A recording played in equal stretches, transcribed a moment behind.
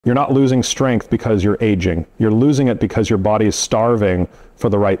You're not losing strength because you're aging. You're losing it because your body is starving for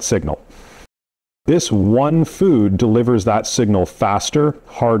the right signal. This one food delivers that signal faster,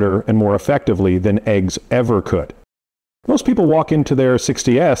 harder, and more effectively than eggs ever could. Most people walk into their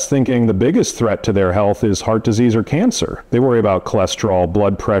 60s thinking the biggest threat to their health is heart disease or cancer. They worry about cholesterol,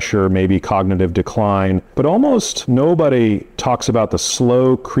 blood pressure, maybe cognitive decline, but almost nobody talks about the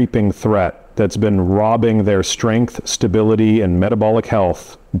slow creeping threat that's been robbing their strength, stability, and metabolic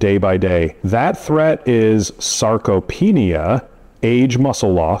health day by day. That threat is sarcopenia, age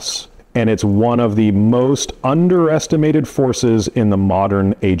muscle loss, and it's one of the most underestimated forces in the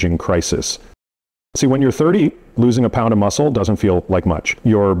modern aging crisis. See, when you're 30, losing a pound of muscle doesn't feel like much.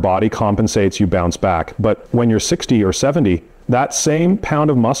 Your body compensates, you bounce back. But when you're 60 or 70, that same pound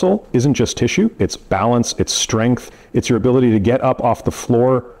of muscle isn't just tissue, it's balance, it's strength, it's your ability to get up off the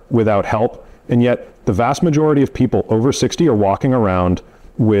floor without help. And yet, the vast majority of people over 60 are walking around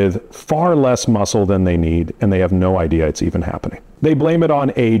with far less muscle than they need, and they have no idea it's even happening. They blame it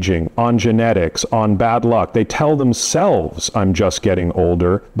on aging, on genetics, on bad luck. They tell themselves, I'm just getting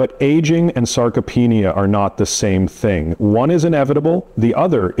older. But aging and sarcopenia are not the same thing. One is inevitable, the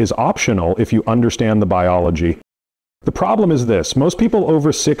other is optional if you understand the biology. The problem is this: most people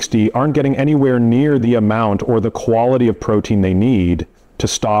over 60 aren't getting anywhere near the amount or the quality of protein they need to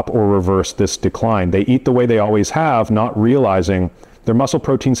stop or reverse this decline. They eat the way they always have, not realizing their muscle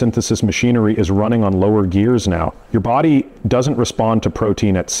protein synthesis machinery is running on lower gears now. Your body doesn't respond to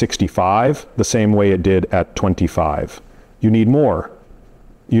protein at 65 the same way it did at 25. You need more.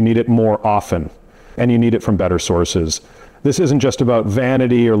 You need it more often, and you need it from better sources. This isn't just about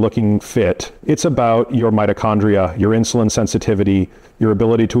vanity or looking fit. It's about your mitochondria, your insulin sensitivity, your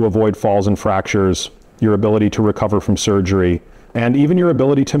ability to avoid falls and fractures, your ability to recover from surgery, and even your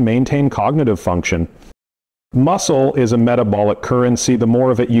ability to maintain cognitive function. Muscle is a metabolic currency. The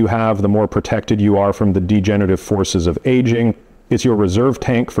more of it you have, the more protected you are from the degenerative forces of aging. It's your reserve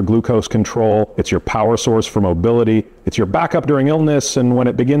tank for glucose control. It's your power source for mobility. It's your backup during illness, and when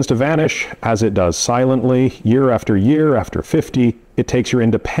it begins to vanish, as it does silently, year after 50, it takes your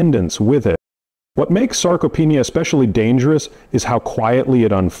independence with it. What makes sarcopenia especially dangerous is how quietly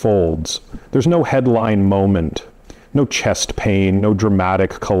it unfolds. There's no headline moment. No chest pain, no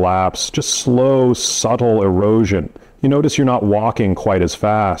dramatic collapse, just slow, subtle erosion. You notice you're not walking quite as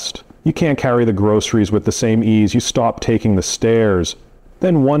fast. You can't carry the groceries with the same ease. You stop taking the stairs.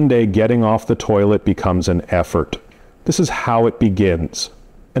 Then one day getting off the toilet becomes an effort. This is how it begins.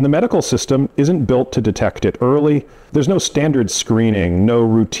 And the medical system isn't built to detect it early. There's no standard screening, no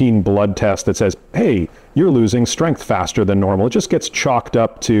routine blood test that says, hey, you're losing strength faster than normal. It just gets chalked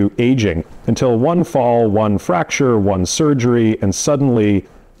up to aging until one fall, one fracture, one surgery, and suddenly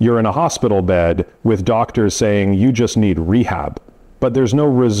you're in a hospital bed with doctors saying you just need rehab. But there's no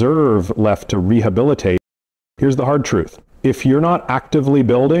reserve left to rehabilitate. Here's the hard truth. If you're not actively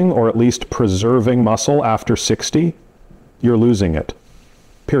building or at least preserving muscle after 60, you're losing it.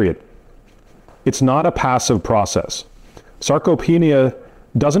 Period. It's not a passive process. Sarcopenia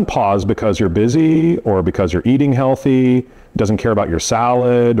doesn't pause because you're busy or because you're eating healthy, doesn't care about your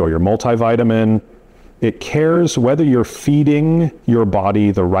salad or your multivitamin. It cares whether you're feeding your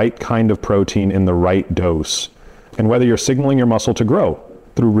body the right kind of protein in the right dose, and whether you're signaling your muscle to grow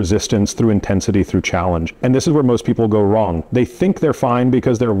through resistance, through intensity, through challenge. And this is where most people go wrong. They think they're fine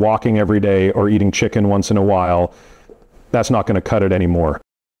because they're walking every day or eating chicken once in a while. That's not going to cut it anymore.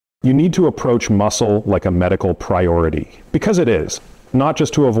 You need to approach muscle like a medical priority, because it is. Not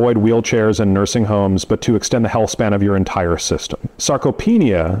just to avoid wheelchairs and nursing homes, but to extend the health span of your entire system.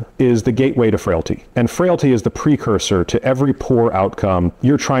 Sarcopenia is the gateway to frailty, and frailty is the precursor to every poor outcome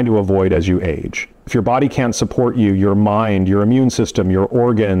you're trying to avoid as you age. If your body can't support you, your mind, your immune system, your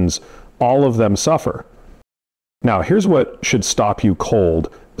organs, all of them suffer. Now, here's what should stop you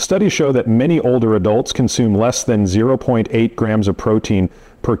cold. Studies show that many older adults consume less than 0.8 grams of protein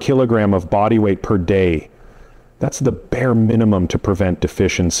per kilogram of body weight per day. That's the bare minimum to prevent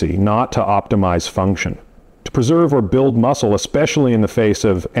deficiency, not to optimize function. To preserve or build muscle, especially in the face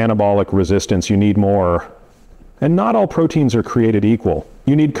of anabolic resistance, you need more. And not all proteins are created equal.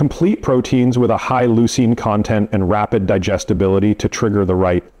 You need complete proteins with a high leucine content and rapid digestibility to trigger the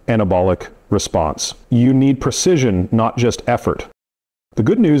right anabolic response. You need precision, not just effort. The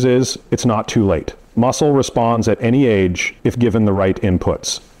good news is it's not too late. Muscle responds at any age if given the right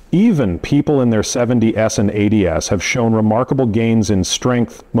inputs. Even people in their 70s and 80s have shown remarkable gains in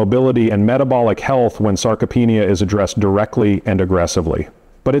strength, mobility, and metabolic health when sarcopenia is addressed directly and aggressively.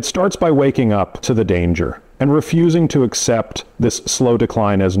 But it starts by waking up to the danger and refusing to accept this slow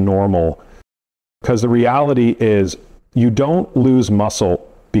decline as normal. Because the reality is, you don't lose muscle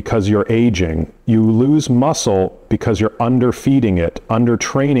because you're aging. You lose muscle because you're underfeeding it,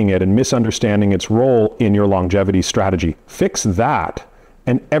 undertraining it, and misunderstanding its role in your longevity strategy. Fix that,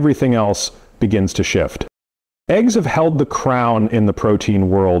 and everything else begins to shift. Eggs have held the crown in the protein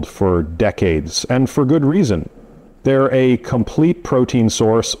world for decades, and for good reason. They're a complete protein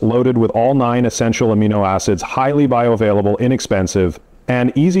source loaded with all 9 essential amino acids, highly bioavailable, inexpensive,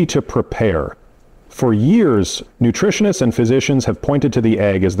 and easy to prepare. For years, nutritionists and physicians have pointed to the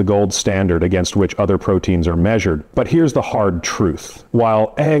egg as the gold standard against which other proteins are measured. But here's the hard truth.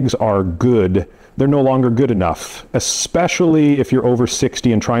 While eggs are good, they're no longer good enough, especially if you're over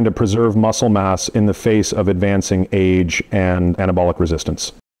 60 and trying to preserve muscle mass in the face of advancing age and anabolic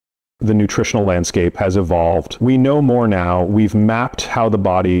resistance. The nutritional landscape has evolved. We know more now. We've mapped how the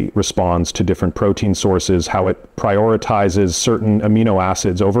body responds to different protein sources, how it prioritizes certain amino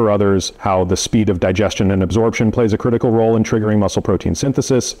acids over others, how the speed of digestion and absorption plays a critical role in triggering muscle protein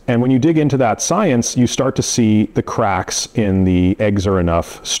synthesis. And when you dig into that science, you start to see the cracks in the eggs are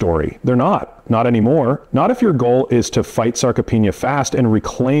enough story. They're not. Not anymore. Not if your goal is to fight sarcopenia fast and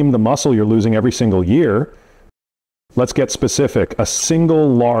reclaim the muscle you're losing every single year. Let's get specific. A single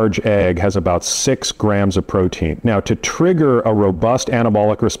large egg has about 6 grams of protein. Now, to trigger a robust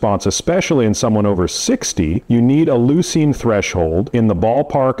anabolic response, especially in someone over 60, you need a leucine threshold in the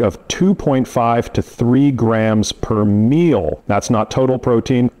ballpark of 2.5 to 3 grams per meal. That's not total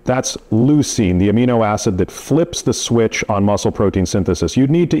protein. That's leucine, the amino acid that flips the switch on muscle protein synthesis. You'd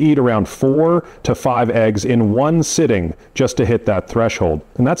need to eat around 4 to 5 eggs in one sitting just to hit that threshold.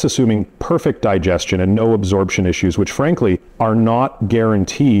 And that's assuming perfect digestion and no absorption issues, which frankly are not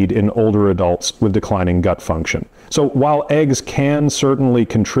guaranteed in older adults with declining gut function. So while eggs can certainly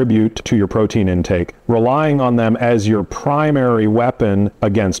contribute to your protein intake, relying on them as your primary weapon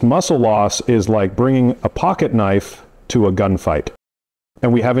against muscle loss is like bringing a pocket knife to a gunfight.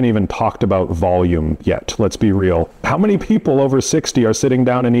 And we haven't even talked about volume yet. Let's be real. How many people over 60 are sitting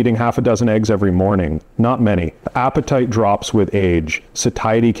down and eating half a dozen eggs every morning? Not many. Appetite drops with age.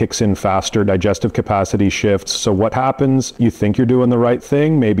 Satiety kicks in faster. Digestive capacity shifts. So what happens? You think you're doing the right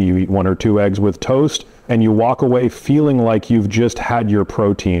thing. Maybe you eat 1 or 2 eggs with toast, and you walk away feeling like you've just had your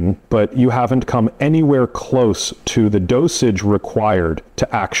protein, but you haven't come anywhere close to the dosage required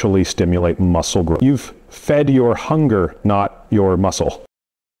to actually stimulate muscle growth. You've fed your hunger, not your muscle.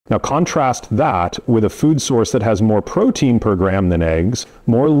 Now contrast that with a food source that has more protein per gram than eggs,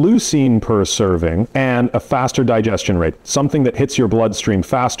 more leucine per serving, and a faster digestion rate, something that hits your bloodstream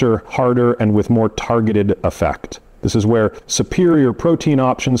faster, harder, and with more targeted effect. This is where superior protein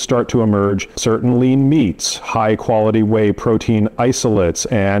options start to emerge. Certain lean meats, high-quality whey protein isolates,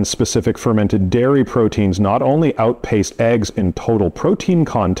 and specific fermented dairy proteins not only outpace eggs in total protein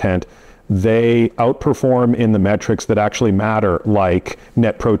content, they outperform in the metrics that actually matter, like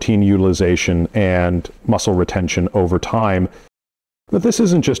net protein utilization and muscle retention over time. But this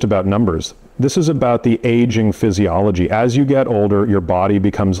isn't just about numbers. This is about the aging physiology. As you get older, your body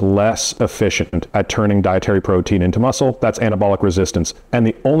becomes less efficient at turning dietary protein into muscle. That's anabolic resistance. And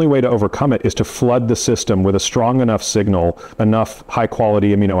the only way to overcome it is to flood the system with a strong enough signal, enough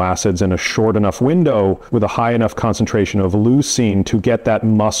high-quality amino acids, and a short enough window with a high enough concentration of leucine to get that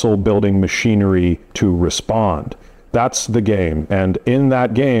muscle-building machinery to respond. That's the game. And in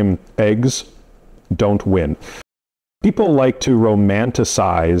that game, eggs don't win. People like to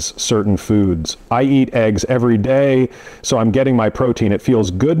romanticize certain foods. I eat eggs every day, so I'm getting my protein. It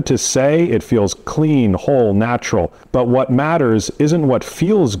feels good to say, it feels clean, whole, natural. But what matters isn't what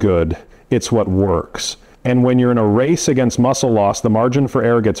feels good, it's what works. And when you're in a race against muscle loss, the margin for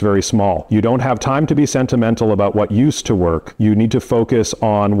error gets very small. You don't have time to be sentimental about what used to work. You need to focus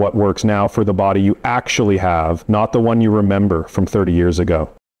on what works now for the body you actually have, not the one you remember from 30 years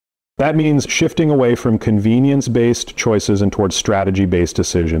ago. That means shifting away from convenience-based choices and towards strategy-based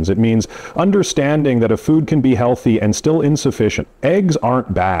decisions. It means understanding that a food can be healthy and still insufficient. Eggs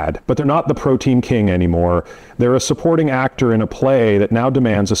aren't bad, but they're not the protein king anymore. They're a supporting actor in a play that now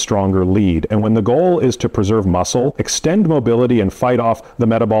demands a stronger lead. And when the goal is to preserve muscle, extend mobility, and fight off the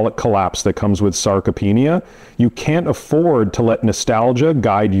metabolic collapse that comes with sarcopenia, you can't afford to let nostalgia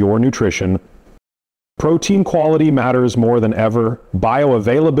guide your nutrition. Protein quality matters more than ever,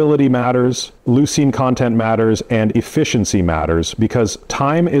 bioavailability matters, leucine content matters, and efficiency matters, because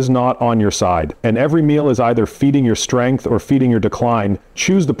time is not on your side, and every meal is either feeding your strength or feeding your decline.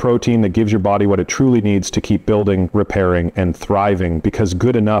 Choose the protein that gives your body what it truly needs to keep building, repairing, and thriving, because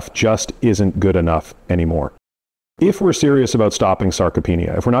good enough just isn't good enough anymore. If we're serious about stopping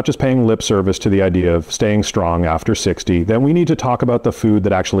sarcopenia, if we're not just paying lip service to the idea of staying strong after 60, then we need to talk about the food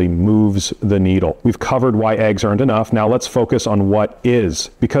that actually moves the needle. We've covered why eggs aren't enough. Now let's focus on what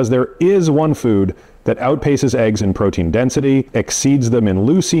is, because there is one food that outpaces eggs in protein density, exceeds them in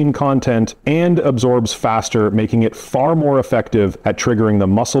leucine content, and absorbs faster, making it far more effective at triggering the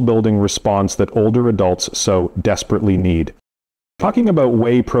muscle building response that older adults so desperately need. Talking about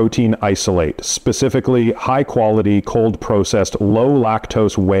whey protein isolate, specifically high quality, cold processed, low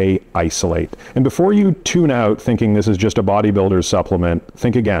lactose whey isolate. And before you tune out thinking this is just a bodybuilder's supplement,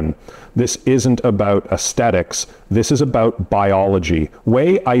 think again. This isn't about aesthetics. This is about biology.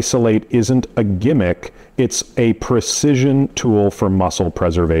 Whey isolate isn't a gimmick. It's a precision tool for muscle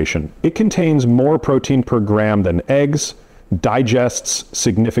preservation. It contains more protein per gram than eggs, digests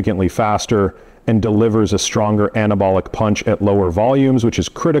significantly faster, and delivers a stronger anabolic punch at lower volumes, which is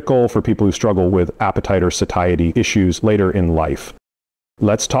critical for people who struggle with appetite or satiety issues later in life.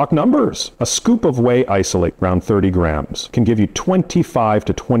 Let's talk numbers. A scoop of whey isolate, around 30 grams, can give you 25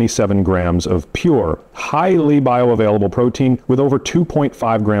 to 27 grams of pure, highly bioavailable protein with over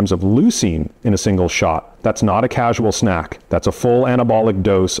 2.5 grams of leucine in a single shot. That's not a casual snack. That's a full anabolic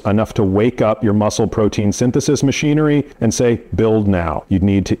dose, enough to wake up your muscle protein synthesis machinery and say, build now. You'd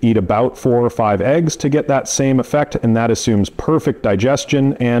need to eat about 4 or 5 eggs to get that same effect, and that assumes perfect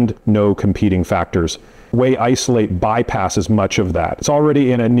digestion and no competing factors. Whey isolate bypasses much of that. It's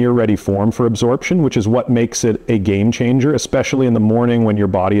already in a near-ready form for absorption, which is what makes it a game changer, especially in the morning when your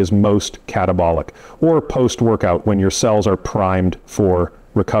body is most catabolic, or post-workout when your cells are primed for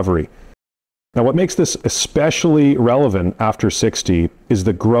recovery. Now, what makes this especially relevant after 60 is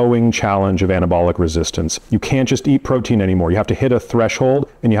the growing challenge of anabolic resistance. You can't just eat protein anymore. You have to hit a threshold,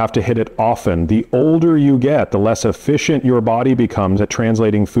 and you have to hit it often. The older you get, the less efficient your body becomes at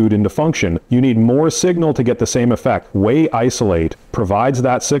translating food into function. You need more signal to get the same effect. Whey isolate provides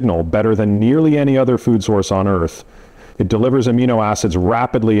that signal better than nearly any other food source on Earth. It delivers amino acids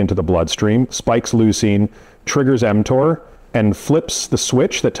rapidly into the bloodstream, spikes leucine, triggers mTOR, and flips the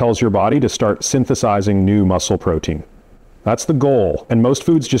switch that tells your body to start synthesizing new muscle protein. That's the goal, and most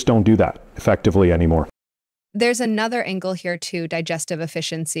foods just don't do that effectively anymore. There's another angle here too, digestive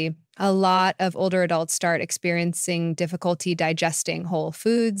efficiency. A lot of older adults start experiencing difficulty digesting whole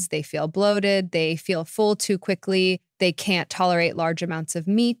foods. They feel bloated, they feel full too quickly, they can't tolerate large amounts of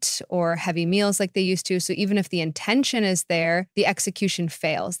meat or heavy meals like they used to. So even if the intention is there, the execution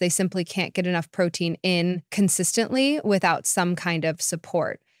fails. They simply can't get enough protein in consistently without some kind of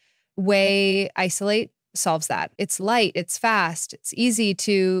support. Whey isolate solves that. It's light, it's fast, it's easy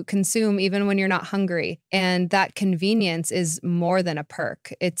to consume even when you're not hungry. And that convenience is more than a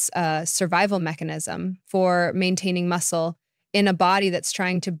perk. It's a survival mechanism for maintaining muscle in a body that's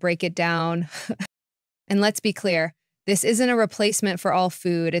trying to break it down. And let's be clear, this isn't a replacement for all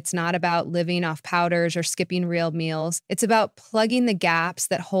food. It's not about living off powders or skipping real meals. It's about plugging the gaps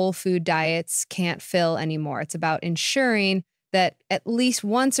that whole food diets can't fill anymore. It's about ensuring that at least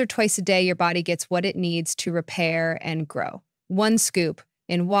once or twice a day, your body gets what it needs to repair and grow. One scoop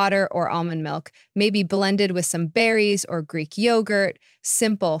in water or almond milk, maybe blended with some berries or Greek yogurt,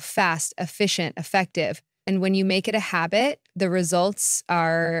 simple, fast, efficient, effective. And when you make it a habit, the results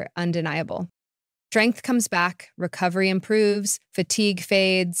are undeniable. Strength comes back, recovery improves, fatigue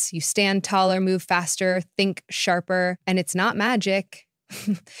fades, you stand taller, move faster, think sharper, and it's not magic.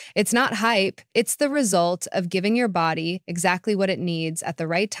 It's not hype. It's the result of giving your body exactly what it needs at the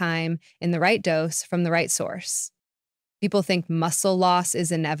right time, in the right dose, from the right source. People think muscle loss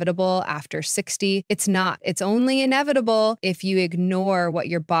is inevitable after 60. It's not. It's only inevitable if you ignore what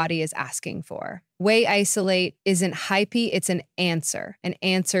your body is asking for. Whey isolate isn't hypey, it's an answer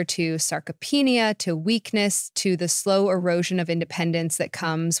to sarcopenia, to weakness, to the slow erosion of independence that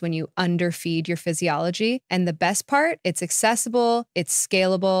comes when you underfeed your physiology. And the best part, it's accessible, it's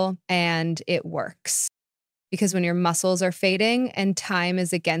scalable, and it works. Because when your muscles are fading and time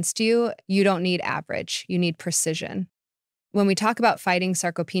is against you, you don't need average, you need precision. When we talk about fighting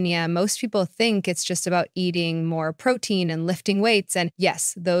sarcopenia, most people think it's just about eating more protein and lifting weights. And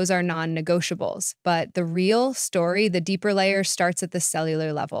yes, those are non-negotiables. But the real story, the deeper layer, starts at the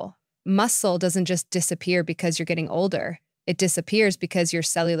cellular level. Muscle doesn't just disappear because you're getting older. It disappears because your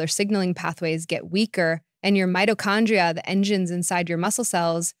cellular signaling pathways get weaker and your mitochondria, the engines inside your muscle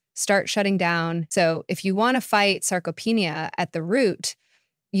cells, start shutting down. So if you want to fight sarcopenia at the root,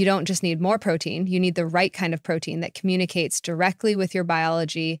 you don't just need more protein, you need the right kind of protein that communicates directly with your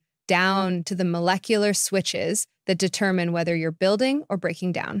biology down to the molecular switches that determine whether you're building or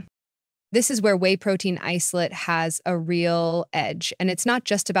breaking down. This is where whey protein isolate has a real edge. And it's not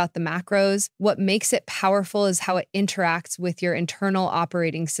just about the macros. What makes it powerful is how it interacts with your internal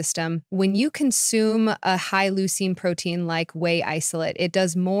operating system. When you consume a high leucine protein like whey isolate, it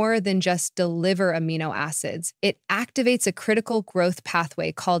does more than just deliver amino acids. It activates a critical growth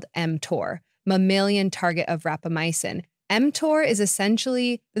pathway called mTOR, mammalian target of rapamycin. mTOR is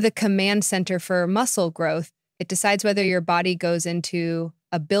essentially the command center for muscle growth. It decides whether your body goes into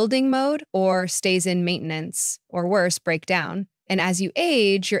a building mode or stays in maintenance, or worse, breakdown. And as you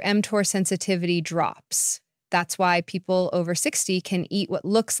age, your mTOR sensitivity drops. That's why people over 60 can eat what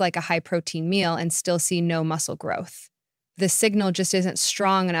looks like a high protein meal and still see no muscle growth. The signal just isn't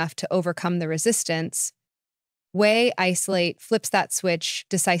strong enough to overcome the resistance. Whey isolate flips that switch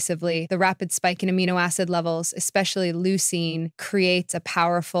decisively. The rapid spike in amino acid levels, especially leucine, creates a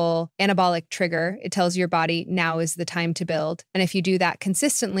powerful anabolic trigger. It tells your body now is the time to build. And if you do that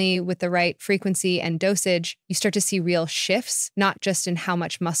consistently with the right frequency and dosage, you start to see real shifts, not just in how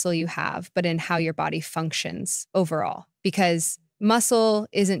much muscle you have, but in how your body functions overall. Because muscle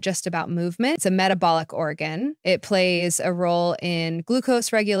isn't just about movement. It's a metabolic organ. It plays a role in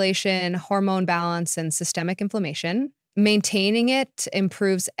glucose regulation, hormone balance, and systemic inflammation. Maintaining it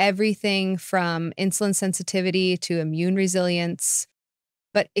improves everything from insulin sensitivity to immune resilience.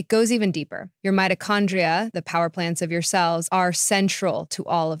 But it goes even deeper. Your mitochondria, the power plants of your cells, are central to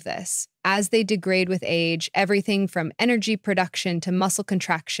all of this. As they degrade with age, everything from energy production to muscle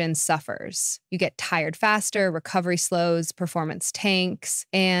contraction suffers. You get tired faster, recovery slows, performance tanks.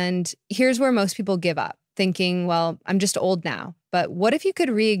 And here's where most people give up, thinking, well, I'm just old now. But what if you could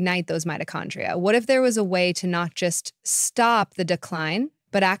reignite those mitochondria? What if there was a way to not just stop the decline,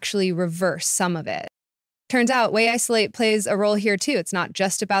 but actually reverse some of it? Turns out whey isolate plays a role here too. It's not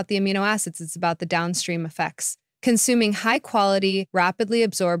just about the amino acids, it's about the downstream effects. Consuming high-quality, rapidly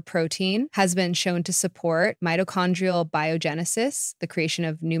absorbed protein has been shown to support mitochondrial biogenesis, the creation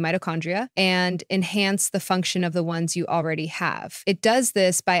of new mitochondria, and enhance the function of the ones you already have. It does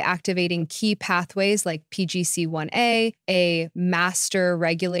this by activating key pathways like PGC1A, a master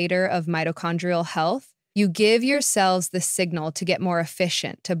regulator of mitochondrial health. You give your cells the signal to get more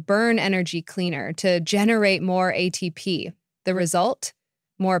efficient, to burn energy cleaner, to generate more ATP. The result?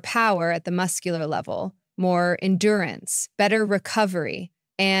 More power at the muscular level, more endurance, better recovery,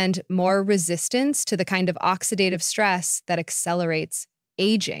 and more resistance to the kind of oxidative stress that accelerates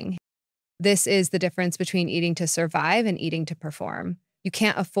aging. This is the difference between eating to survive and eating to perform. You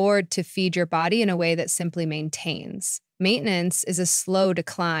can't afford to feed your body in a way that simply maintains. Maintenance is a slow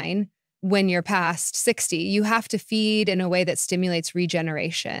decline. When you're past 60, you have to feed in a way that stimulates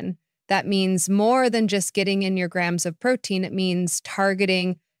regeneration. That means more than just getting in your grams of protein. It means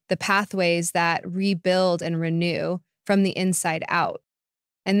targeting the pathways that rebuild and renew from the inside out.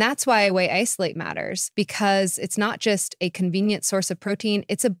 And that's why whey isolate matters, because it's not just a convenient source of protein,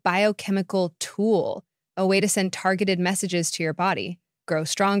 it's a biochemical tool, a way to send targeted messages to your body. Grow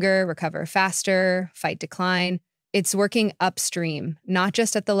stronger, recover faster, fight decline. It's working upstream, not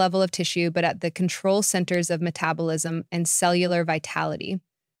just at the level of tissue, but at the control centers of metabolism and cellular vitality.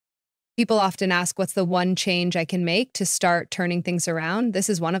 People often ask, what's the one change I can make to start turning things around? This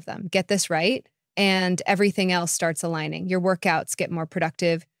is one of them. Get this right, and everything else starts aligning. Your workouts get more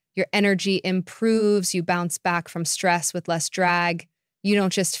productive. Your energy improves. You bounce back from stress with less drag. You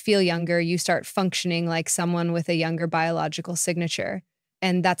don't just feel younger. You start functioning like someone with a younger biological signature.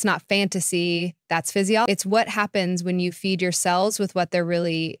 And that's not fantasy, that's physiology. It's what happens when you feed your cells with what they're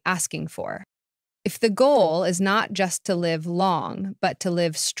really asking for. If the goal is not just to live long, but to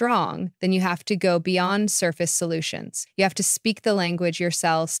live strong, then you have to go beyond surface solutions. You have to speak the language your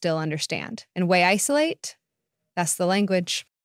cells still understand. And whey isolate, that's the language.